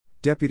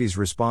Deputies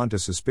respond to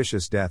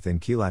suspicious death in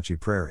Kelachi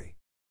Prairie.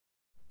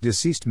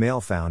 Deceased male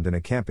found in a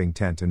camping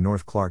tent in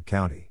North Clark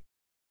County.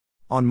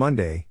 On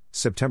Monday,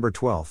 September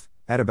 12,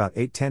 at about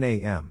 8:10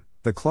 a.m.,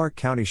 the Clark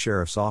County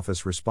Sheriff's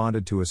Office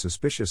responded to a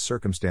suspicious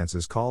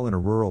circumstances call in a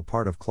rural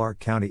part of Clark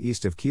County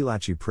east of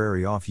Kelachi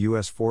Prairie off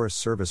U.S. Forest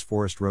Service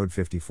Forest Road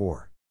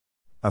 54.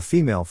 A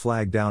female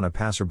flagged down a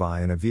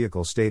passerby in a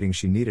vehicle stating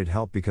she needed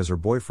help because her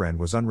boyfriend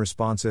was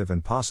unresponsive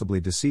and possibly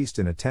deceased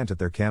in a tent at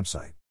their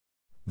campsite.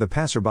 The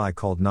passerby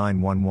called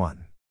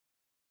 911.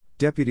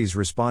 Deputies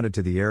responded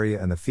to the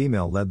area and the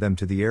female led them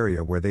to the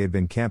area where they had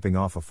been camping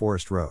off a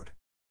forest road.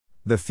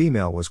 The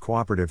female was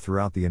cooperative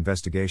throughout the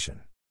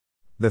investigation.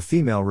 The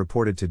female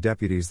reported to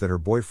deputies that her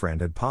boyfriend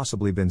had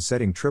possibly been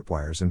setting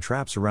tripwires and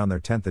traps around their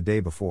tent the day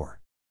before.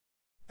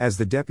 As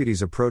the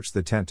deputies approached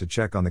the tent to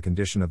check on the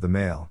condition of the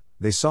male,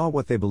 they saw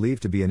what they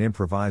believed to be an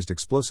improvised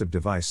explosive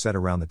device set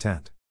around the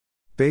tent.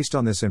 Based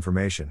on this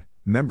information,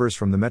 members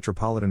from the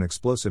Metropolitan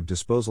Explosive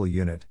Disposal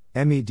Unit,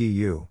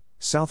 MEDU,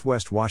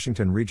 Southwest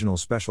Washington Regional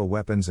Special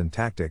Weapons and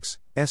Tactics,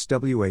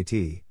 SWAT,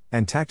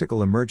 and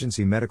Tactical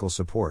Emergency Medical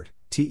Support,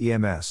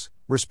 TEMS,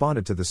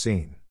 responded to the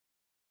scene.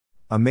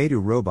 A MEDU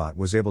robot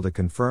was able to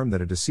confirm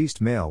that a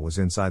deceased male was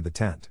inside the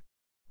tent.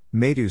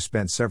 MEDU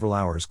spent several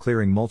hours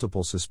clearing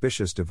multiple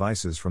suspicious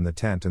devices from the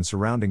tent and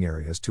surrounding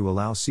areas to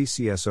allow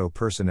CCSO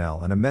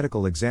personnel and a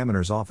medical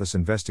examiner's office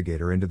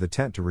investigator into the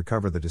tent to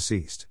recover the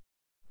deceased.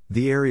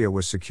 The area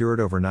was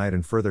secured overnight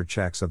and further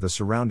checks of the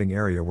surrounding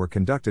area were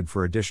conducted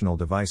for additional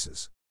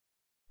devices.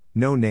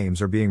 No names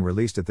are being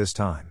released at this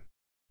time.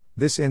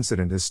 This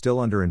incident is still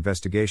under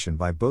investigation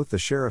by both the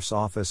Sheriff's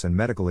Office and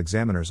Medical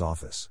Examiner's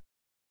Office.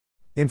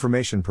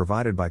 Information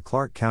provided by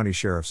Clark County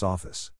Sheriff's Office.